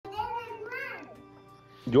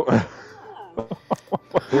You...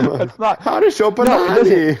 That's not. How to open No,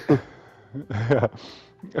 honey? Yeah.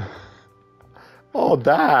 Oh,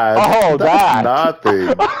 that. Oh, That's that.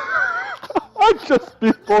 nothing. I just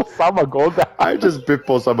before summer gold. I just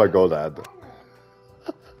before summer go dad.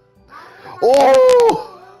 Oh!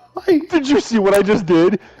 Did you see what I just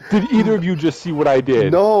did? Did either of you just see what I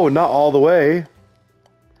did? No, not all the way.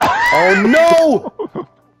 Oh no!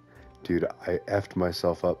 Dude, I effed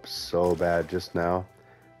myself up so bad just now.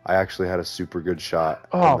 I actually had a super good shot.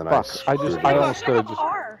 Oh, and then fuck. I I almost could have just...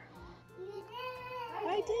 I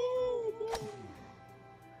did.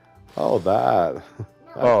 Oh, that.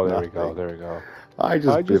 Oh, there nothing. we go. There we go. I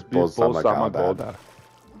just before summer summer go gold. dad.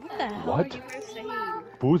 What the hell What? are you guys saying?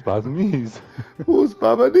 Booze by the knees. Who's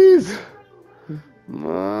Baba D's? Half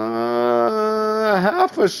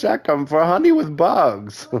a shekem for honey with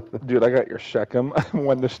bugs. Dude, I got your Shechem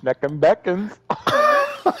when the Schnecken beckons.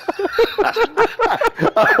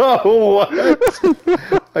 Oh, what?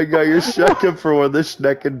 I got your shekem for when the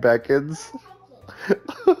schnecken beckons.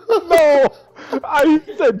 No! I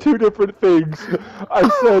said two different things. I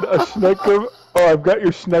said a Schneckem. Oh, I've got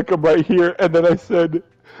your Schneckem right here. And then I said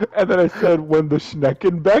when the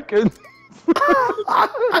Schnecken beckons.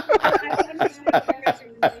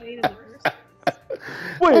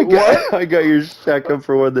 Wait, what? I got your shekem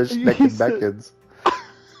for when the schnecken said- beckons.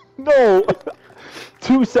 No!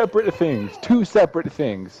 Two separate things. Two separate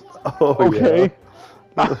things. Oh, Okay?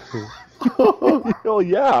 Hell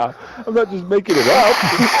yeah. I'm not just making it up.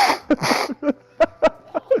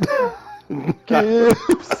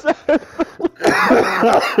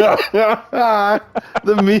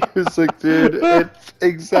 The music, dude. It's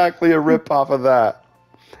exactly a rip-off of that.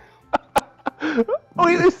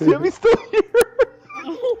 Wait, is Sammie still here?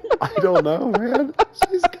 I don't know, man.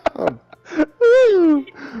 She's gone.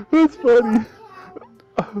 That's funny.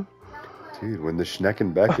 Dude, when the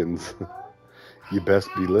schnecken beckons, you best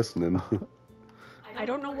be listening. I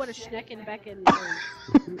don't know what a Schnecken beckon is.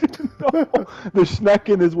 No, the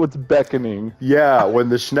Schnecken is what's beckoning. Yeah, when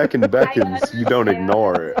the schnecken beckons, you don't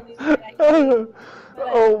ignore it. Oh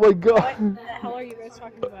my god. What the hell are you guys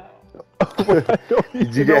talking about?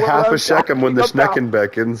 Did you get half a shekem when the schnecken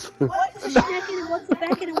beckons? What's a Schnecken and what's a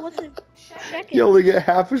beckon and what's a Shecken? You only get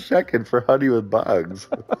half a shekem for honey with bugs.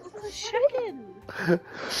 What's a Shecken?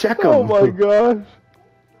 Shekem. Oh my gosh.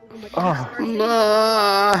 Oh my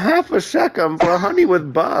God, Half a shekem for honey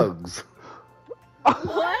with bugs.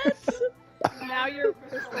 What? Now you're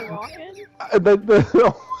Crystal Walken?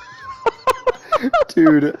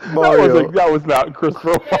 Dude, Mario. That was not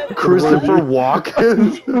Christopher. Christopher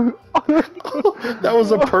Walken? That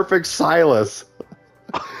was a perfect Silas.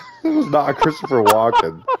 That was not Christopher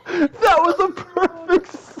Walken. That was a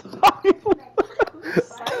perfect silence.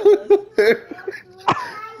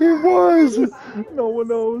 It was. No one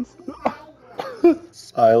knows.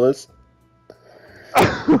 Silas.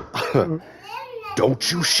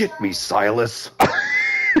 Don't you shit me, Silas. I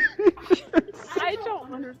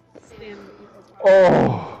don't understand what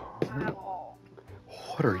you're talking at all.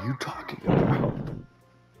 What are you talking about?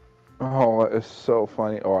 Oh, that is so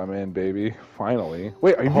funny. Oh, I'm in, baby. Finally.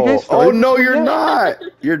 Wait, are you guys starting? Oh, no, you're not.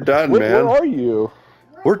 You're done, Wait, man. where are you?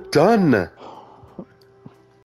 We're done.